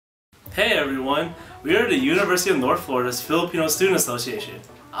Hey everyone, we are the University of North Florida's Filipino Student Association.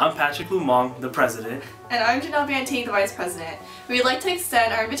 I'm Patrick Lumong, the president. And I'm Janelle Banting, the vice president. We would like to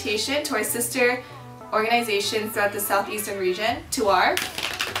extend our invitation to our sister organizations throughout the southeastern region to our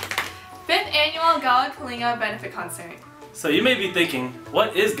 5th annual Gawad Kalinga benefit concert. So you may be thinking,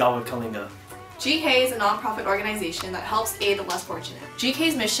 what is Gawad Kalinga? GK is a non-profit organization that helps aid the less fortunate.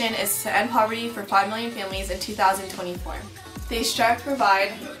 GK's mission is to end poverty for 5 million families in 2024. They strive to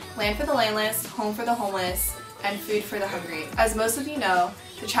provide land for the landless, home for the homeless, and food for the hungry. As most of you know,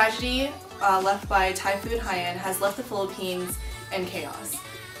 the tragedy left by Typhoon Haiyan has left the Philippines in chaos,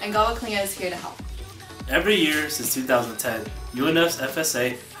 and Gawad Kalinga is here to help. Every year since 2010, UNF's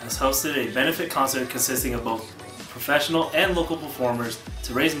FSA has hosted a benefit concert consisting of both professional and local performers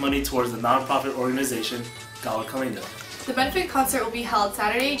to raise money towards the nonprofit organization Gawad Kalinga. The benefit concert will be held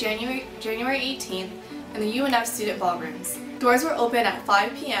Saturday, January 18th in the UNF Student Ballrooms. Doors will open at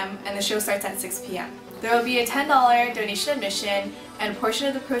 5 p.m. and the show starts at 6 p.m. There will be a $10 donation admission, and a portion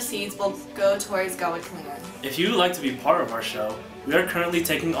of the proceeds will go towards Gawad Kalinga. If you would like to be part of our show, we are currently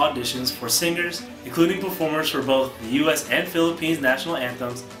taking auditions for singers, including performers for both the US and Philippines national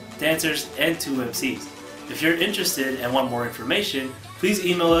anthems, dancers, and 2 MCs. If you're interested and want more information, please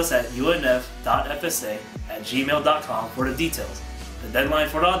email us at unf.fsa@gmail.com for the details. The deadline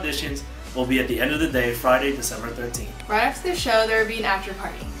for the auditions will be at the end of the day, Friday, December 13th. Right after the show, there will be an after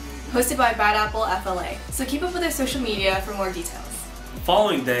party, hosted by BadAppleFLA, so keep up with their social media for more details. The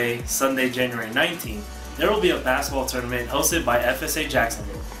following day, Sunday, January 19th, there will be a basketball tournament hosted by FSA Jax.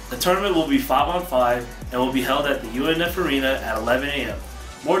 The tournament will be 5-on-5 and will be held at the UNF Arena at 11 a.m.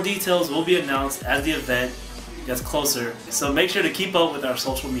 More details will be announced as the event gets closer, so make sure to keep up with our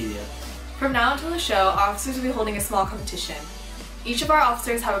social media. From now until the show, officers will be holding a small competition. Each of our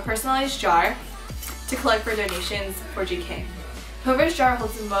officers have a personalized jar to collect for donations for GK. Whoever's jar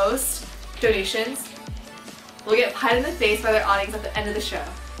holds the most donations will get patted in the face by their audience at the end of the show.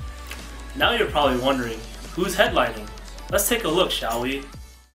 Now you're probably wondering, who's headlining? Let's take a look, shall we?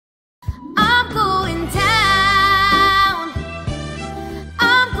 I'm going down.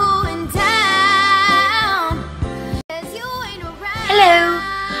 I'm going down. Hello,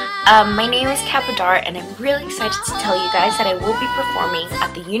 my name is Capadar, and I'm really excited to tell you guys that I will be performing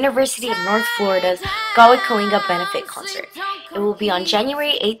at the University of North Florida's Gawad Kalinga benefit concert. It will be on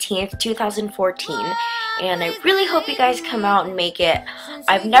January 18th, 2014, and I really hope you guys come out and make it.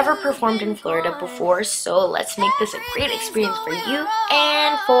 I've never performed in Florida before, so let's make this a great experience for you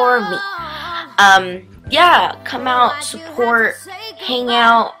and for me. Yeah, come out, support, hang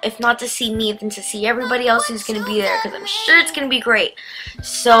out, if not to see me, then to see everybody else who's going to be there, because I'm sure it's going to be great.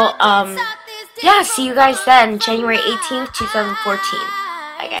 So, yeah, see you guys then, January 18th, 2014.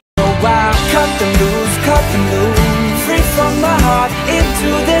 Bye, guys.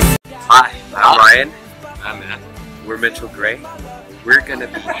 Hi, I'm Ryan. I'm Matt. We're Mitchell Gray. We're going to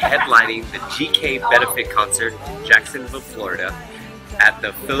be headlining the GK benefit concert in Jacksonville, Florida at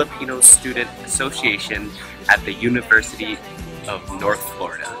the Filipino Student Association at the University of North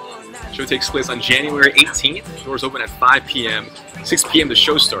Florida. The show takes place on January 18th. Doors open at 5 p.m. 6 p.m. the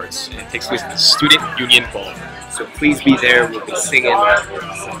show starts, and it takes place at the Student Union Ballrooms. So please be there. We'll be singing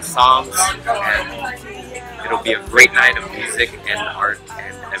some songs, and it'll be a great night of music and art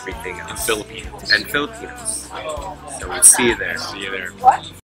and everything else. And Filipinos. And Filipinos. So we'll see you there. See you there.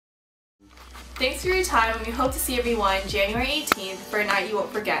 Thanks for your time, and we hope to see everyone January 18th for a night you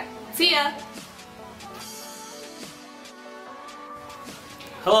won't forget. See ya!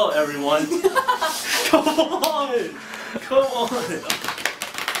 Hello everyone! Come on! Come on!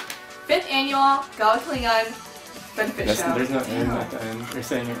 5th annual Gawad Kalinga benefit show. There's no N at the end. You're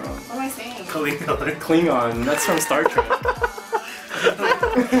saying it wrong. What am I saying? Kalinga. Klingon. That's from Star Trek.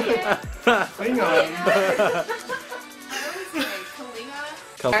 Klingon.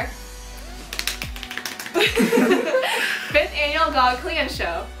 Kalinga? 5th annual Gawad Kalinga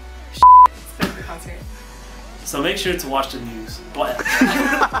show. Benefit concert. So make sure to watch the news. What?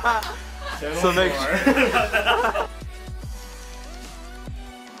 So make sure.